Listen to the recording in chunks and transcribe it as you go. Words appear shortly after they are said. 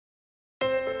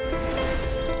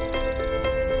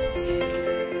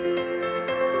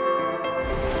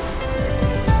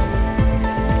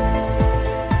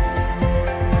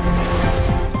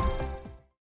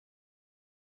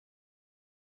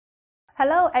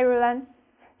Hello everyone.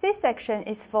 This section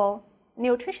is for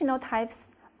nutritional types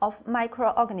of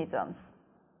microorganisms.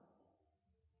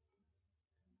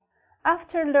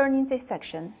 After learning this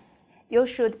section, you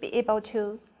should be able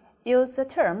to use the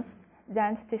terms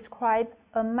that describe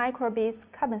a microbe's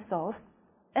carbon source,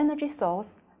 energy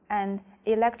source, and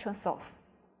electron source.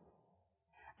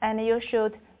 And you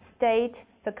should state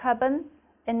the carbon,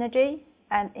 energy,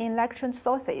 and electron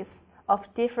sources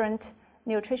of different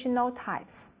nutritional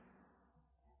types,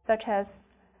 such as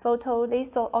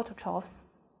photolithoautotrophs,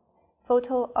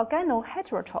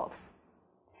 photoorganoheterotrophs,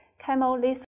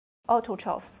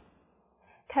 chemolithoautotrophs,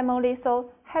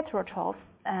 chemolithoheterotrophs,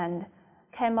 and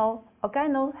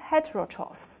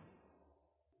chemoorganoheterotrophs.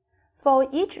 For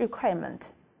each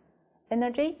requirement,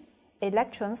 energy,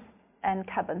 electrons, and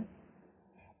carbon,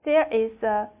 there is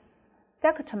a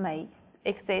dichotomy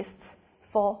exists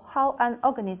for how an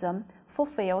organism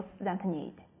fulfills that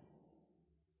need.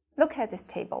 Look at this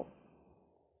table.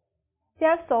 There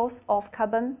are sources of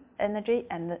carbon, energy,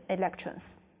 and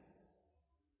electrons.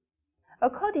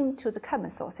 According to the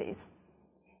carbon sources,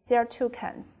 there are two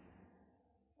kinds.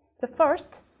 The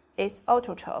first is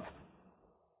autotrophs.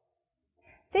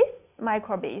 These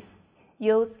microbes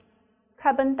use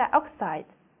carbon dioxide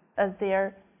as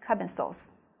their carbon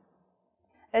source,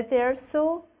 as their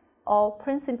sole or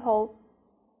principal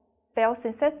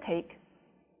biosynthetic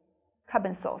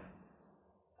carbon source.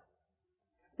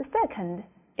 The second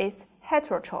is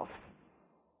heterotrophs.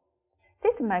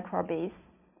 These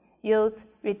microbes use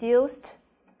reduced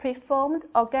preformed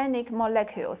organic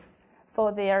molecules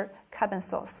for their carbon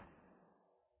source.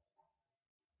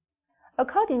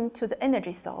 According to the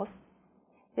energy source,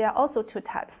 there are also two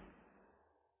types.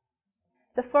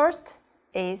 The first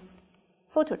is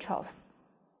phototrophs.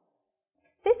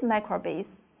 These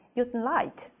microbes use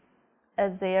light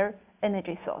as their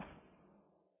energy source.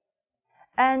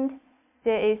 And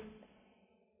there is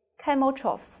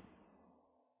chemotrophs.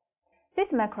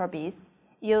 These microbes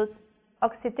use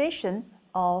oxidation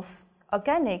of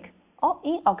organic or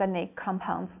inorganic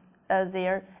compounds as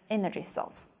their energy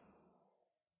source.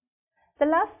 The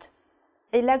last,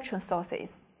 electron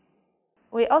sources.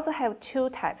 We also have two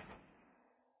types.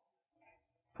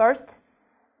 First,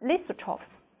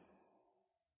 lithotrophs.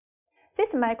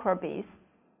 These microbes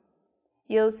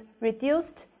use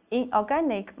reduced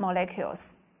inorganic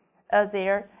molecules as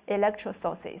their electron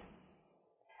sources,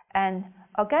 and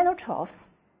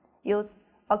organotrophs use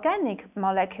organic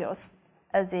molecules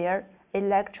as their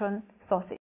electron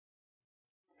sources.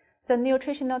 The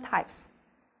nutritional types.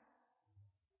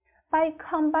 By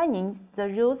combining the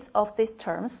roots of these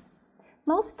terms,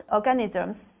 most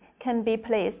organisms can be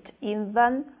placed in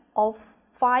one of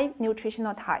 5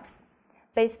 nutritional types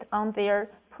based on their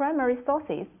primary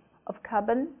sources of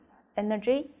carbon,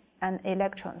 energy, and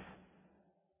electrons.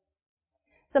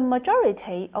 The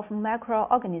majority of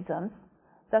microorganisms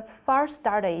thus far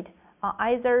studied are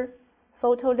either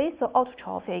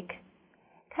photolithoautotrophic,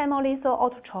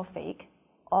 chemolithoautotrophic,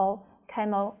 or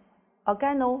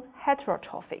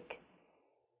chemoorganoheterotrophic.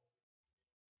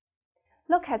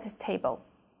 Look at this table.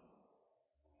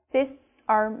 These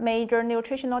are major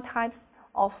nutritional types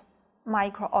of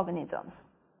microorganisms.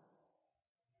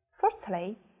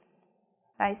 Firstly,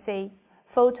 let's say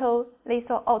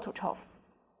photolithoautotrophs.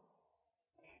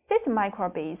 These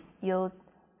microbes use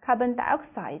carbon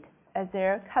dioxide as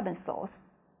their carbon source,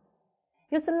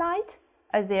 use light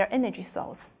as their energy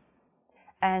source,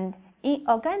 and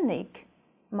inorganic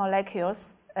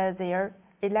molecules as their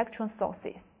electron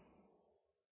sources.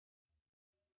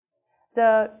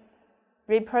 The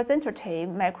representative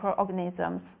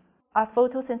microorganisms are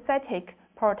photosynthetic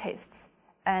protists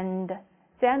and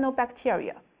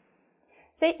cyanobacteria.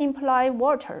 They employ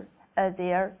water as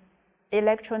their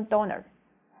electron donor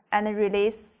and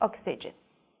release oxygen.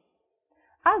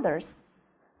 Others,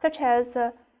 such as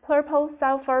purple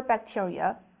sulfur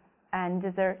bacteria and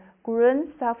the green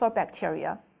sulfur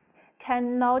bacteria,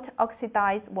 cannot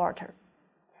oxidize water,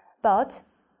 but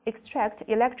extract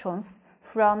electrons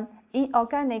from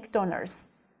inorganic donors,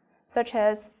 such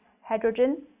as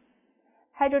hydrogen,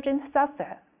 hydrogen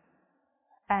sulfide,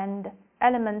 and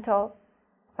elemental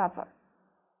sulfur.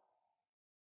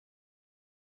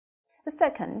 The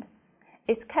second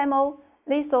is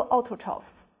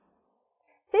chemolithoautotrophs.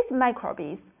 These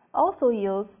microbes also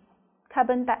use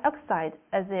carbon dioxide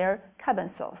as their carbon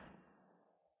source,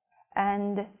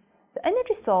 and the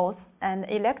energy source and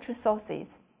electron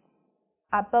sources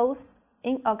are both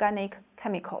inorganic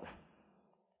chemicals,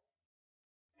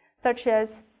 such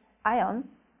as iron,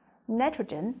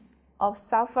 nitrogen, or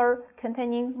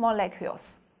sulfur-containing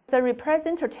molecules. The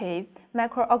representative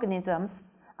microorganisms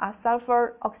are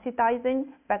sulfur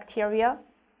oxidizing bacteria,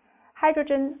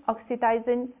 hydrogen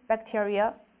oxidizing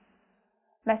bacteria,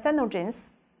 methanogens,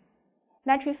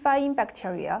 nitrifying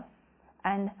bacteria,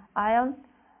 and ion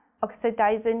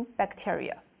oxidizing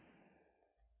bacteria.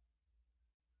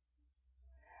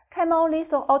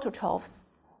 Chemolethal autotrophs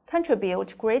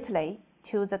contribute greatly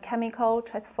to the chemical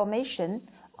transformation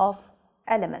of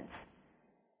elements,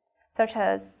 such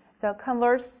as the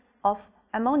converse of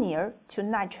ammonia to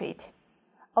nitrate,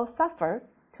 or sulfur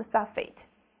to sulfate.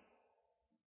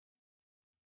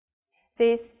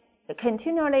 These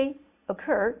continually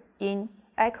occur in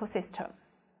ecosystem.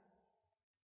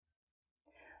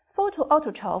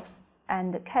 Photoautotrophs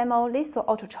and chemolethal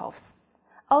autotrophs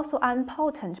also are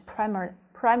important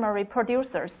primary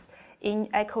producers in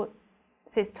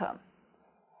ecosystem.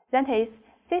 That is,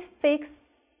 they fix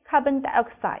carbon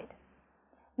dioxide,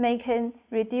 making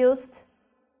reduced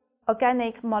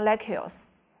organic molecules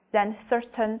that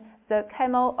sustain the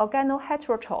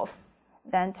chemo-organoheterotrophs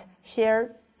that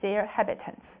share their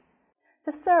habitats.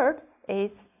 The third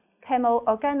is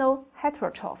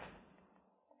chemo-organoheterotrophs.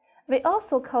 We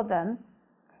also call them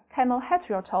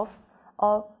chemoheterotrophs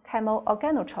or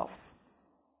chemo-organotrophs.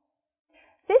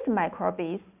 These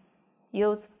microbes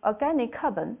use organic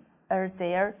carbon as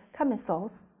their carbon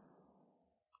source,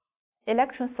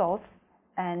 electron source,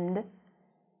 and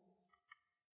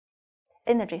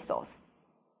energy source.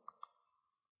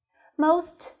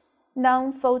 Most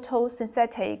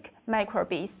non-photosynthetic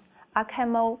microbes are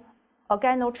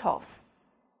chemo-organotrophs.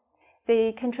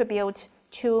 They contribute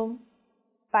to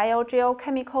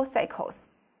biogeochemical cycles,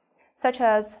 such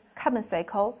as carbon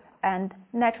cycle and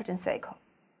nitrogen cycle,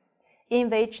 in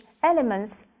which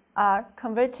elements are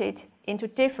converted into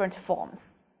different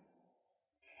forms.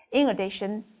 In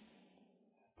addition,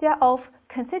 they are of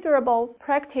considerable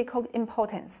practical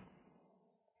importance.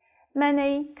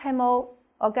 Many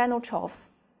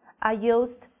chemo-organotrophs are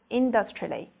used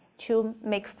industrially to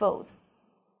make foods,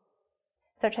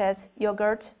 such as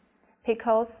yogurt,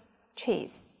 pickles,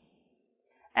 cheese,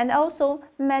 and also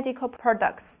medical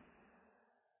products,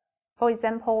 for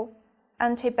example,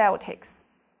 antibiotics,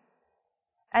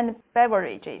 and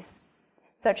beverages,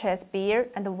 such as beer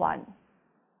and wine.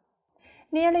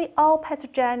 Nearly all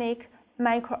pathogenic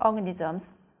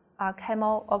microorganisms are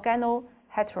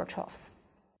chemo-organoheterotrophs.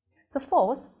 The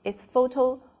fourth is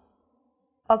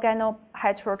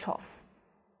photoorganoheterotrophs.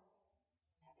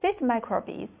 These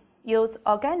microbes use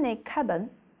organic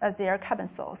carbon as their carbon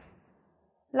source,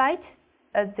 light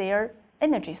as their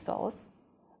energy source,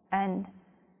 and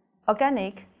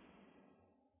organic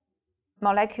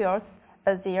molecules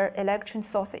as their electron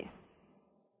sources,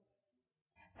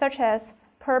 such as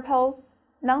purple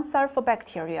non-sulfur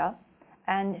bacteria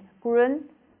and green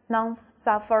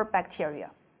non-sulfur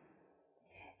bacteria.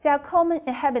 They are common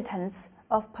inhabitants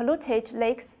of polluted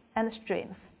lakes and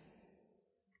streams.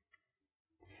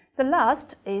 The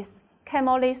last is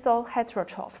chemolethal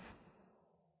heterotrophs.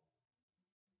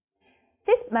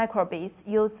 These microbes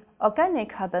use organic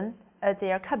carbon as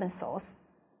their carbon source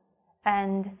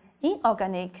and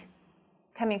inorganic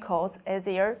chemicals as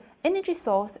their energy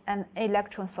source and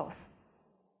electron source.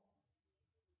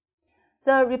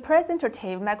 The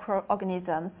representative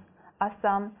microorganisms are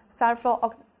some sulfur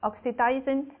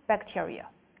oxidizing bacteria.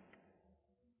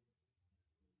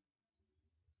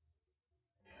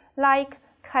 Like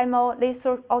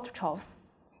chemolethal autotrophs,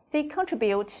 they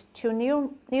contribute to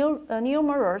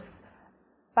numerous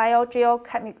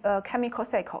biogeochemical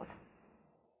cycles.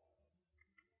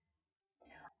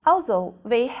 Although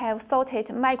we have sorted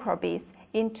microbes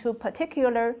into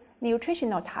particular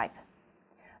nutritional type,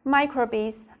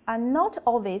 microbes are not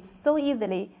always so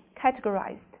easily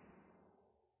categorized.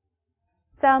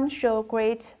 Some show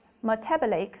great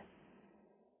metabolic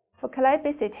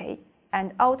flexibility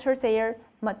and alter their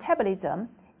metabolism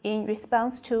in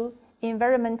response to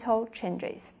environmental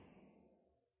changes.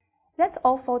 That's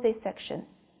all for this section.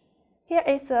 Here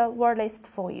is a word list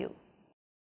for you.